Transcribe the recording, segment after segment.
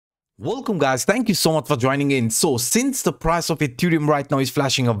Welcome guys, thank you so much for joining in. So since the price of Ethereum right now is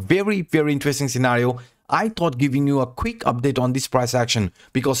flashing a very interesting scenario, I thought giving you a quick update on this price action,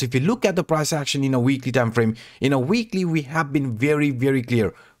 because if you look at the price action in a weekly time frame, in a weekly we have been very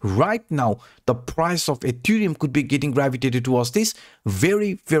clear. Right now the price of Ethereum could be getting gravitated towards this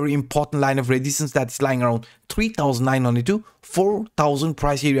very important line of resistance that's lying around 3,900 to 4,000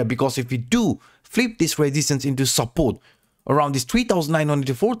 price area, because if we do flip this resistance into support around this 3,900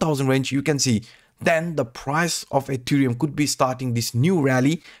 to 4,000 range, you can see then the price of Ethereum could be starting this new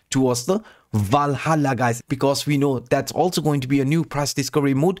rally towards the Valhalla, guys, because we know that's also going to be a new price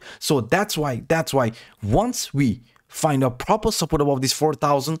discovery mode. So that's why once we find a proper support above this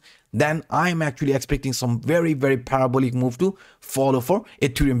 4,000, then I am actually expecting some very parabolic move to follow for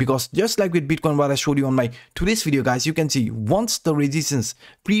Ethereum, because just like with Bitcoin, what I showed you on my today's video, guys, you can see once the resistance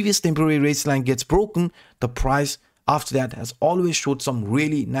previous temporary raise line gets broken, the price after that has always showed some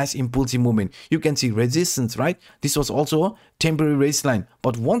really nice impulsive movement. You can see resistance, right? This was also a temporary raise line,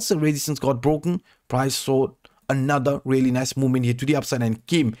 but once the resistance got broken, price showed another really nice movement here to the upside and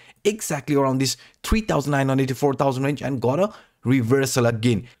came exactly around this 3,900 to 4,000 range and got a reversal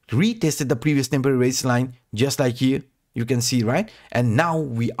again, retested the previous temporary raise line just like here, you can see, right? And now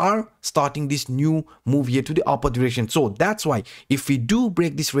we are starting this new move here to the upper direction. So that's why if we do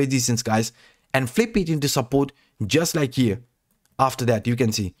break this resistance, guys, and flip it into support just like here, after that, you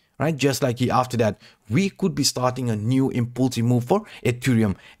can see, right, just like here, after that we could be starting a new impulsive move for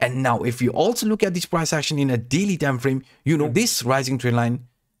Ethereum. And now if you also look at this price action in a daily time frame, you know this rising trend line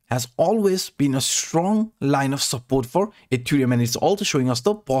has always been a strong line of support for Ethereum, and it's also showing us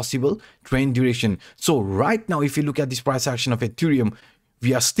the possible trend direction. So right now if you look at this price action of Ethereum,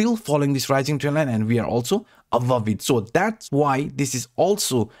 we are still following this rising trend line and we are also above it. So that's why this is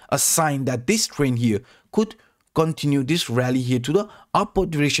also a sign that this trend here could continue this rally here to the upward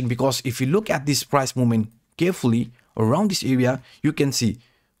direction, because if you look at this price movement carefully around this area, you can see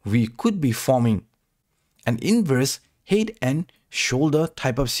we could be forming an inverse head and shoulder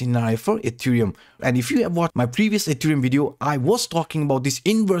type of scenario for Ethereum. And if you have watched my previous Ethereum video, I was talking about this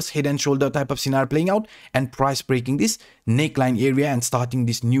inverse head and shoulder type of scenario playing out and price breaking this neckline area and starting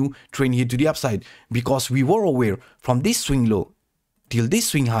this new trend here to the upside, because we were aware from this swing low till this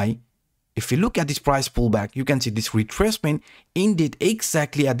swing high, if you look at this price pullback, you can see this retracement ended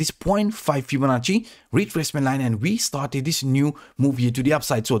exactly at this 0.5 Fibonacci retracement line, and we started this new move here to the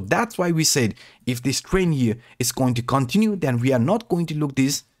upside. So that's why we said if this trend here is going to continue, then we are not going to look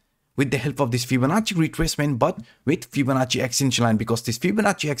this with the help of this Fibonacci retracement, but with Fibonacci extension line, because this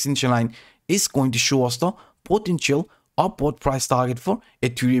Fibonacci extension line is going to show us the potential upward price target for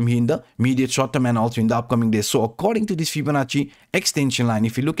Ethereum here in the immediate short term and also in the upcoming days. So according to this Fibonacci extension line,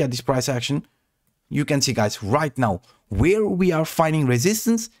 if you look at this price action, you can see, guys, right now where we are finding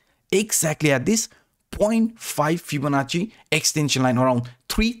resistance exactly at this 0.5 Fibonacci extension line around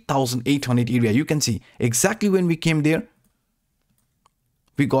 3,800 area. You can see exactly when we came there,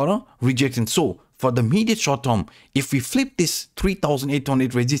 we got a rejection. So for the immediate short term, if we flip this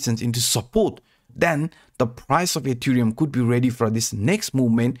 3,800 resistance into support, then the price of Ethereum could be ready for this next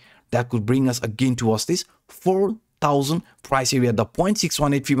movement that could bring us again towards this 4,000 price area, the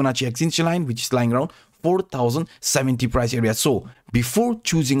 0.618 Fibonacci extension line, which is lying around 4,070 price area. So before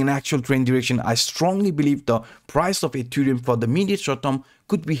choosing an actual trend direction, I strongly believe the price of Ethereum for the immediate short term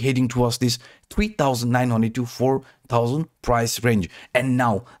could be heading towards this 3,900 to 4,000 price range. And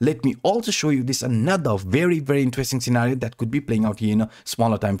now let me also show you this another very interesting scenario that could be playing out here in a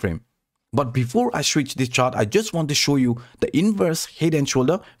smaller time frame. But before I switch this chart, I just want to show you the inverse head and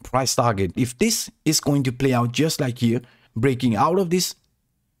shoulder price target. If this is going to play out just like here, breaking out of this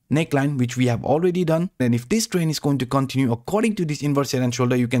neckline, which we have already done, then if this trend is going to continue according to this inverse head and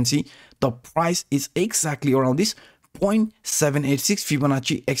shoulder, you can see the price is exactly around this 0.786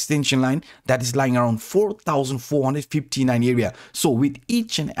 Fibonacci extension line that is lying around 4,459 area. So with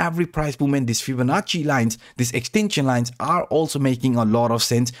each and every price movement, these Fibonacci lines, these extension lines are also making a lot of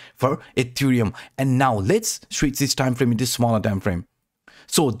sense for Ethereum. And now let's switch this time frame into smaller time frame.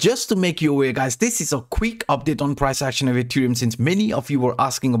 So just to make you aware, guys, this is a quick update on price action of Ethereum, since many of you were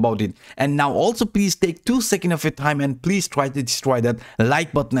asking about it. And now also please take 2 seconds of your time and please try to destroy that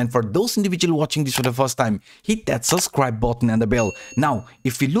like button. And for those individuals watching this for the first time, hit that subscribe button and the bell. Now,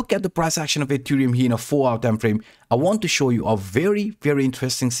 if we look at the price action of Ethereum here in a 4-hour time frame, I want to show you a very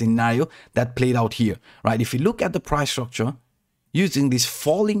interesting scenario that played out here, right? If you look at the price structure using this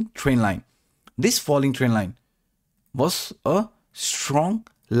falling trend line, this falling trend line was a strong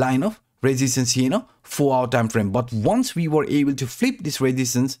line of resistance here in a 4-hour time frame. But once we were able to flip this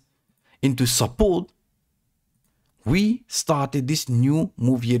resistance into support, we started this new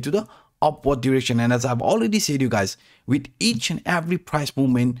move here to the upward direction. And as I've already said you guys, with each and every price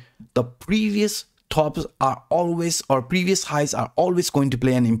movement, the previous tops are always, or previous highs are always going to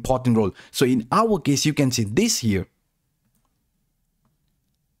play an important role. So in our case, you can see this here,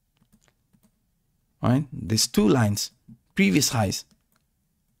 right? These two lines, previous highs,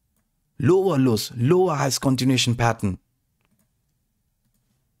 lower lows, lower highs continuation pattern.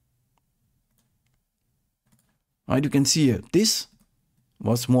 Right, you can see here, this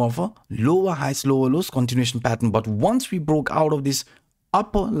was more of a lower highs, lower lows continuation pattern. But once we broke out of this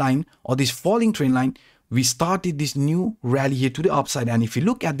upper line or this falling trend line, we started this new rally here to the upside. And if you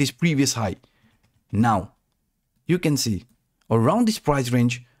look at this previous high, now you can see around this price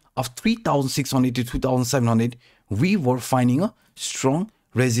range of 3,600 to 2,700, we were finding a strong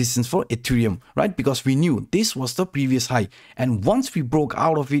resistance for Ethereum, right? Because we knew this was the previous high. And once we broke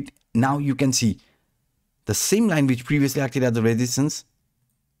out of it, now you can see the same line which previously acted as a resistance,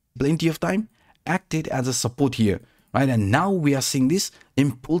 plenty of time, acted as a support here, right? And now we are seeing this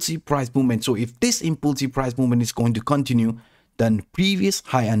impulsive price movement. So if this impulsive price movement is going to continue, then previous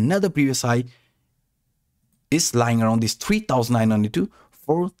high, another previous high, is lying around this 3,900 to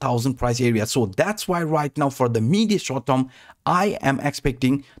 4,000 price area. So that's why right now for the immediate short term, I am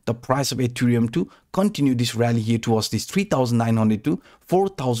expecting the price of Ethereum to continue this rally here towards this 3,900 to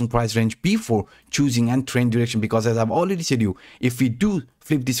 4,000 price range before choosing and trend direction. Because as I've already said you, if we do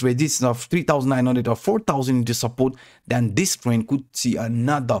flip this resistance of 3,900 or 4,000 into support, then this trend could see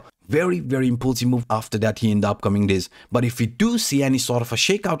another very impulsive move after that here in the upcoming days. But if we do see any sort of a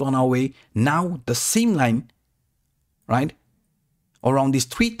shakeout on our way, now the same line, right, around this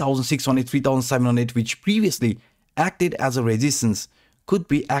 3,600, 3,700, which previously acted as a resistance, could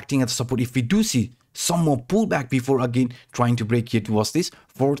be acting as a support if we do see some more pullback before again trying to break here towards this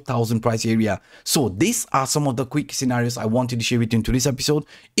 4,000 price area. So these are some of the quick scenarios I wanted to share with you in today's episode.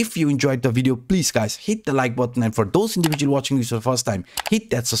 If you enjoyed the video, please guys hit the like button, and for those individuals watching this for the first time, hit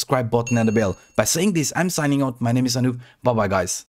that subscribe button and the bell. By saying this, I'm signing out. My name is Anup. Bye bye guys.